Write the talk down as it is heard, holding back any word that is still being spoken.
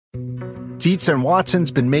Dietz and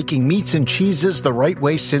Watson's been making meats and cheeses the right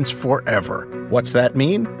way since forever. What's that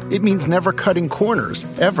mean? It means never cutting corners,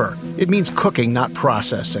 ever. It means cooking, not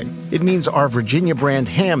processing. It means our Virginia brand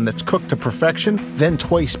ham that's cooked to perfection, then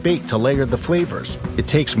twice baked to layer the flavors. It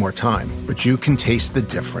takes more time, but you can taste the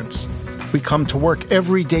difference. We come to work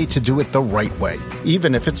every day to do it the right way,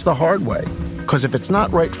 even if it's the hard way. Because if it's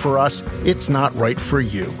not right for us, it's not right for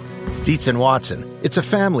you. Dietz and Watson, it's a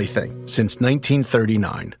family thing since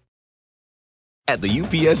 1939. At the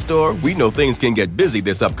UPS Store, we know things can get busy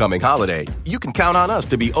this upcoming holiday. You can count on us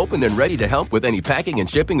to be open and ready to help with any packing and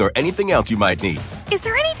shipping or anything else you might need. Is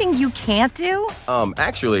there anything you can't do?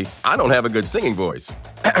 Actually, I don't have a good singing voice.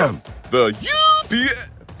 The UPS...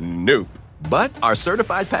 Nope. But our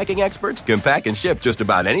certified packing experts can pack and ship just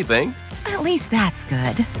about anything. At least that's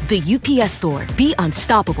good. The UPS Store. Be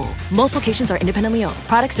unstoppable. Most locations are independently owned.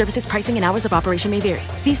 Product, services, pricing, and hours of operation may vary.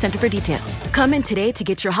 See Center for details. Come in today to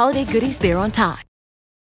get your holiday goodies there on time.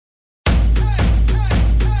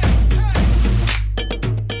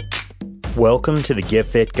 Welcome to the Get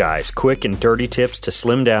Fit Guys, quick and dirty tips to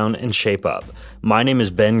slim down and shape up. My name is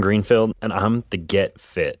Ben Greenfield, and I'm the Get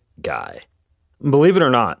Fit Guy. Believe it or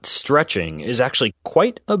not, stretching is actually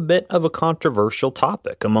quite a bit of a controversial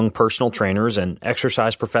topic among personal trainers and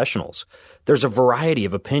exercise professionals. There's a variety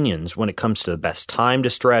of opinions when it comes to the best time to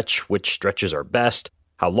stretch, which stretches are best,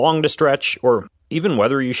 how long to stretch, or even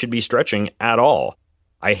whether you should be stretching at all.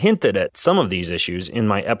 I hinted at some of these issues in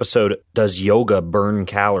my episode, Does Yoga Burn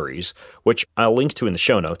Calories?, which I'll link to in the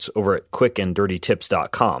show notes over at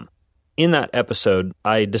quickanddirtytips.com. In that episode,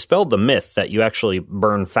 I dispelled the myth that you actually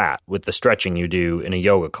burn fat with the stretching you do in a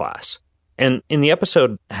yoga class. And in the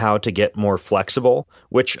episode, How to Get More Flexible,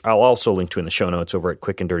 which I'll also link to in the show notes over at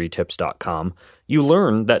quickanddirtytips.com, you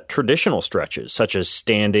learn that traditional stretches, such as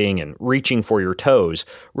standing and reaching for your toes,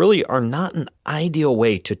 really are not an ideal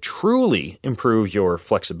way to truly improve your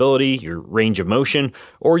flexibility, your range of motion,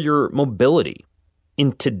 or your mobility.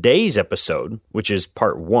 In today's episode, which is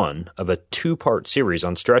part 1 of a 2-part series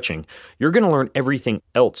on stretching, you're going to learn everything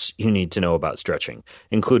else you need to know about stretching,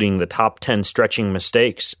 including the top 10 stretching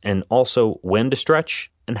mistakes and also when to stretch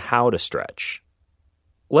and how to stretch.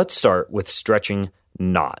 Let's start with stretching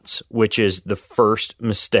knots, which is the first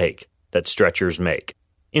mistake that stretchers make.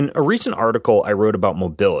 In a recent article I wrote about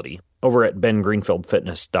mobility over at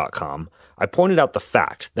bengreenfieldfitness.com, I pointed out the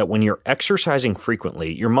fact that when you're exercising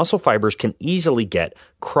frequently, your muscle fibers can easily get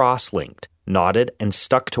cross-linked, knotted, and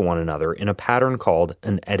stuck to one another in a pattern called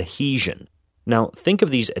an adhesion. Now, think of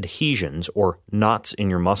these adhesions, or knots in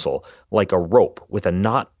your muscle, like a rope with a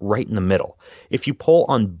knot right in the middle. If you pull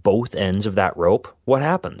on both ends of that rope, what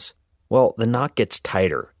happens? Well, the knot gets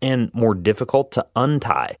tighter and more difficult to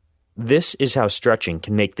untie. This is how stretching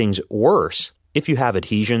can make things worse if you have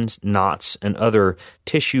adhesions, knots, and other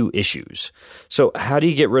tissue issues. So how do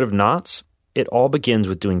you get rid of knots? It all begins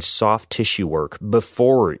with doing soft tissue work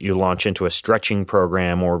before you launch into a stretching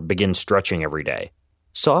program or begin stretching every day.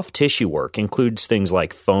 Soft tissue work includes things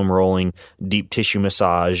like foam rolling, deep tissue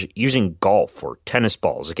massage, using golf or tennis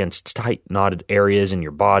balls against tight knotted areas in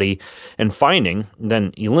your body, and finding,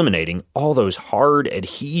 then eliminating, all those hard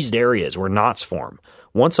adhesed areas where knots form.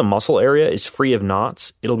 Once a muscle area is free of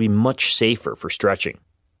knots, it'll be much safer for stretching.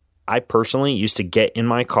 I personally used to get in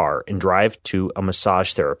my car and drive to a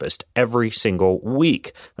massage therapist every single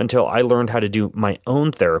week until I learned how to do my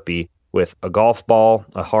own therapy with a golf ball,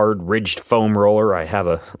 a hard ridged foam roller — I have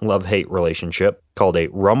a love-hate relationship — called a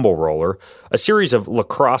rumble roller, a series of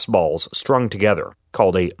lacrosse balls strung together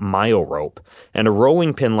called a myo rope, and a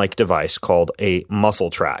rolling pin-like device called a muscle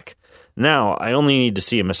track. Now, I only need to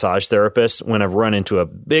see a massage therapist when I've run into a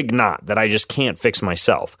big knot that I just can't fix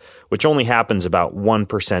myself, which only happens about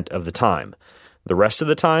 1% of the time. The rest of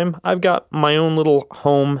the time, I've got my own little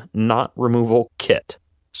home knot removal kit.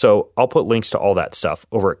 So I'll put links to all that stuff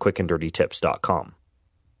over at quickanddirtytips.com.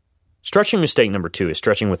 Stretching mistake number 2 is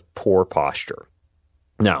stretching with poor posture.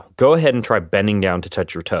 Now, go ahead and try bending down to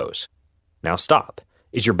touch your toes. Now stop.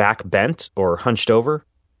 Is your back bent or hunched over?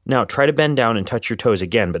 Now try to bend down and touch your toes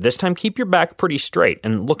again, but this time keep your back pretty straight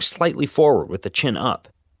and look slightly forward with the chin up.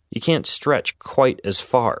 You can't stretch quite as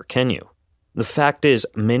far, can you? The fact is,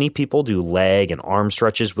 many people do leg and arm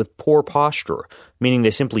stretches with poor posture, meaning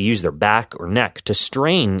they simply use their back or neck to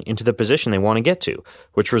strain into the position they want to get to,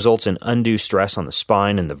 which results in undue stress on the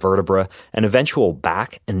spine and the vertebra, and eventual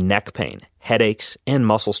back and neck pain, headaches, and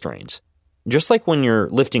muscle strains. Just like when you're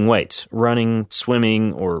lifting weights, running,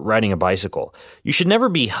 swimming, or riding a bicycle, you should never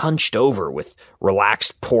be hunched over with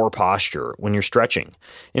relaxed, poor posture when you're stretching.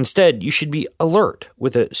 Instead, you should be alert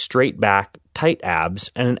with a straight back, tight abs,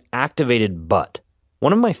 and an activated butt.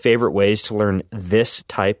 One of my favorite ways to learn this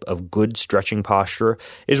type of good stretching posture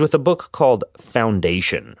is with a book called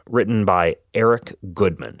Foundation, written by Eric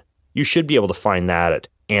Goodman. You should be able to find that at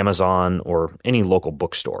Amazon or any local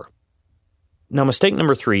bookstore. Now, mistake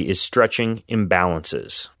number 3 is stretching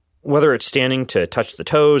imbalances. Whether it's standing to touch the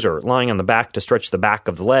toes or lying on the back to stretch the back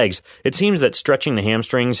of the legs, it seems that stretching the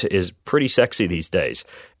hamstrings is pretty sexy these days.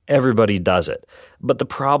 Everybody does it. But the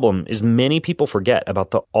problem is many people forget about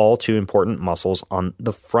the all too important muscles on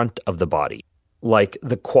the front of the body, like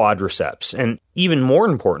the quadriceps, and even more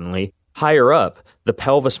importantly, higher up, the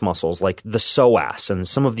pelvis muscles like the psoas and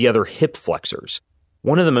some of the other hip flexors.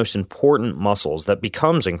 One of the most important muscles that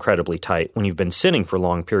becomes incredibly tight when you've been sitting for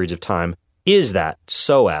long periods of time is that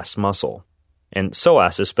psoas muscle. And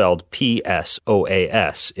psoas is spelled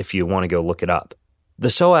P-S-O-A-S if you want to go look it up. The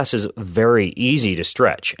psoas is very easy to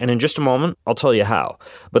stretch, and in just a moment, I'll tell you how.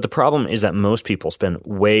 But the problem is that most people spend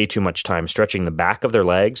way too much time stretching the back of their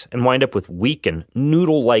legs and wind up with weak and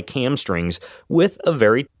noodle-like hamstrings with a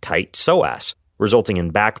very tight psoas, resulting in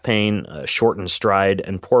back pain, a shortened stride,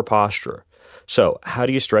 and poor posture. So, how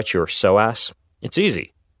do you stretch your psoas? It's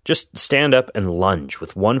easy. Just stand up and lunge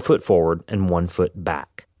with one foot forward and one foot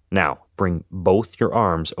back. Now, bring both your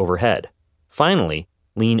arms overhead. Finally,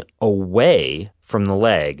 lean away from the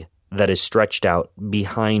leg that is stretched out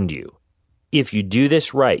behind you. If you do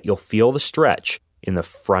this right, you'll feel the stretch in the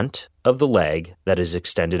front of the leg that is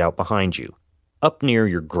extended out behind you, up near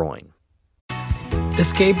your groin.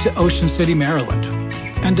 Escape to Ocean City, Maryland,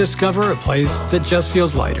 and discover a place that just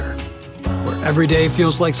feels lighter, where every day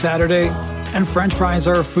feels like Saturday and French fries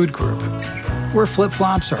are a food group, where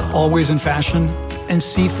flip-flops are always in fashion and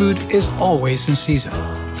seafood is always in season,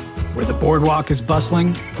 where the boardwalk is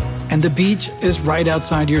bustling and the beach is right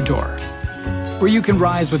outside your door, where you can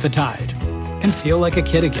rise with the tide and feel like a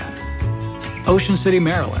kid again. Ocean City,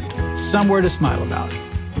 Maryland, somewhere to smile about.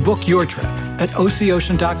 Book your trip at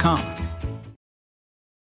OCOcean.com.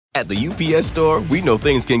 At the UPS Store, we know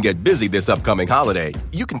things can get busy this upcoming holiday.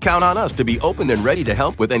 You can count on us to be open and ready to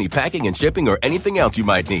help with any packing and shipping or anything else you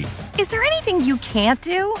might need. Is there anything you can't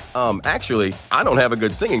do? Actually, I don't have a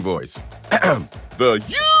good singing voice. The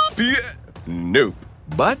UPS... Nope.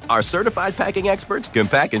 But our certified packing experts can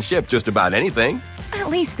pack and ship just about anything. At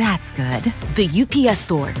least that's good. The UPS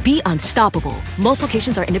Store. Be unstoppable. Most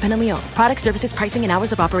locations are independently owned. Product, services, pricing, and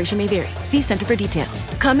hours of operation may vary. See Center for details.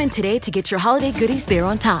 Come in today to get your holiday goodies there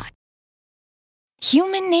on time.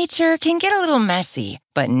 Human nature can get a little messy,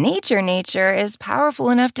 but nature is powerful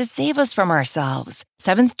enough to save us from ourselves.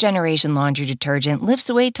 Seventh Generation Laundry Detergent lifts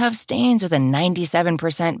away tough stains with a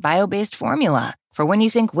 97% bio-based formula. For when you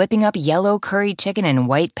think whipping up yellow curry chicken in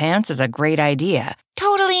white pants is a great idea.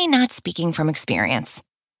 Totally not speaking from experience.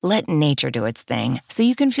 Let nature do its thing so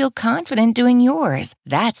you can feel confident doing yours.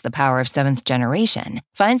 That's the power of Seventh Generation.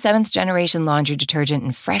 Find Seventh Generation Laundry Detergent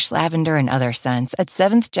in fresh lavender and other scents at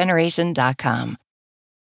seventhgeneration.com.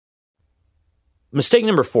 Mistake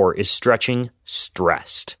number 4 is stretching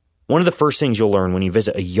stressed. One of the first things you'll learn when you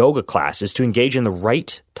visit a yoga class is to engage in the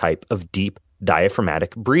right type of deep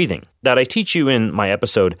diaphragmatic breathing that I teach you in my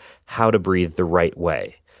episode, How to Breathe the Right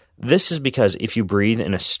Way. This is because if you breathe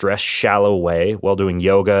in a stress shallow way while doing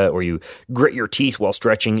yoga, or you grit your teeth while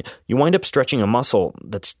stretching, you wind up stretching a muscle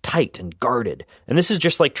that's tight and guarded. And this is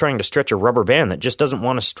just like trying to stretch a rubber band that just doesn't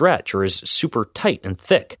want to stretch or is super tight and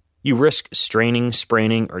thick. You risk straining,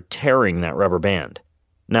 spraining, or tearing that rubber band.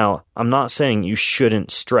 Now, I'm not saying you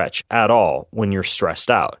shouldn't stretch at all when you're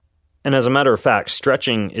stressed out. And as a matter of fact,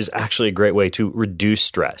 stretching is actually a great way to reduce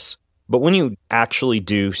stress. But when you actually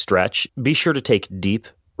do stretch, be sure to take deep,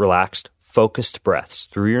 relaxed, focused breaths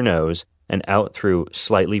through your nose and out through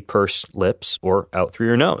slightly pursed lips or out through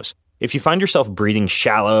your nose. If you find yourself breathing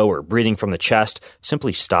shallow or breathing from the chest,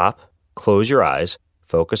 simply stop, close your eyes,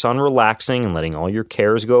 focus on relaxing and letting all your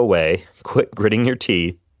cares go away, quit gritting your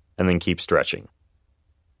teeth, and then keep stretching.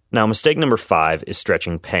 Now, mistake number 5 is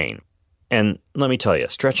stretching pain. And let me tell you,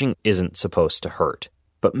 stretching isn't supposed to hurt.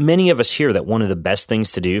 But many of us hear that one of the best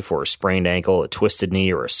things to do for a sprained ankle, a twisted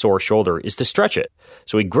knee, or a sore shoulder is to stretch it.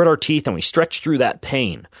 So we grit our teeth and we stretch through that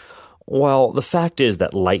pain. Well, the fact is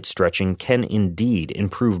that light stretching can indeed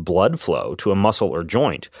improve blood flow to a muscle or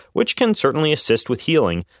joint, which can certainly assist with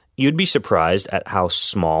healing. You'd be surprised at how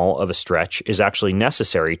small of a stretch is actually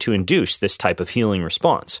necessary to induce this type of healing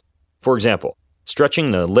response. For example,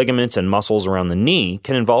 stretching the ligaments and muscles around the knee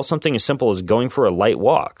can involve something as simple as going for a light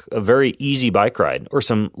walk, a very easy bike ride, or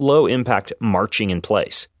some low-impact marching in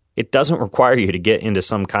place. It doesn't require you to get into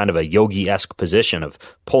some kind of a yogi-esque position of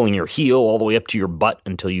pulling your heel all the way up to your butt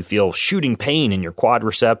until you feel shooting pain in your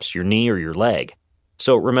quadriceps, your knee, or your leg.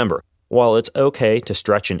 So remember, while it's okay to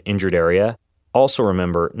stretch an injured area, Also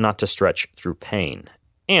remember not to stretch through pain.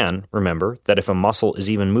 And remember that if a muscle is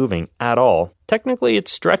even moving at all, technically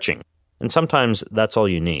it's stretching, and sometimes that's all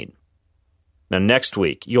you need. Now next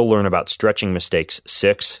week, you'll learn about stretching mistakes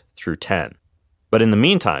 6 through 10. But in the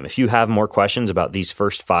meantime, if you have more questions about these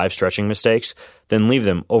first 5 stretching mistakes, then leave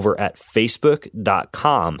them over at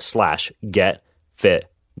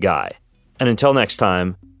facebook.com/getfitguy. And until next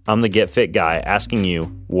time, I'm the Get Fit Guy asking you,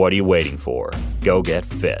 what are you waiting for? Go get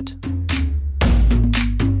fit.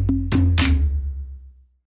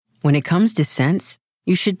 When it comes to scents,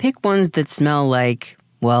 you should pick ones that smell like,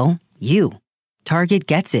 well, you. Target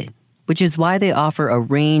gets it, which is why they offer a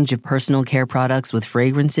range of personal care products with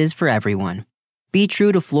fragrances for everyone. Be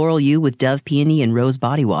true to floral you with Dove Peony and Rose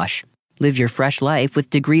Body Wash. Live your fresh life with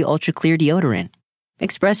Degree Ultra Clear Deodorant.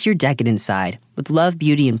 Express your decadent side with Love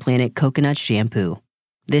Beauty and Planet Coconut Shampoo.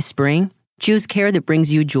 This spring, choose care that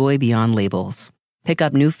brings you joy beyond labels. Pick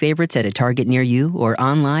up new favorites at a Target near you or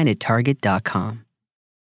online at Target.com.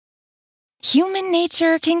 Human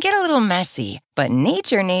nature can get a little messy, but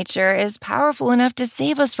nature is powerful enough to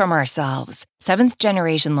save us from ourselves. 7th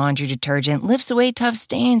Generation Laundry Detergent lifts away tough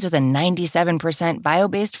stains with a 97%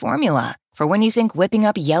 bio-based formula. For when you think whipping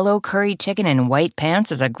up yellow curry chicken in white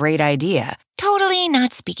pants is a great idea. Totally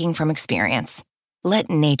not speaking from experience. Let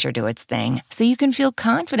nature do its thing so you can feel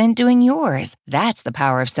confident doing yours. That's the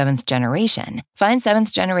power of 7th Generation. Find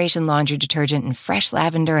 7th Generation Laundry Detergent in fresh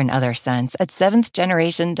lavender and other scents at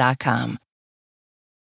 7thgeneration.com.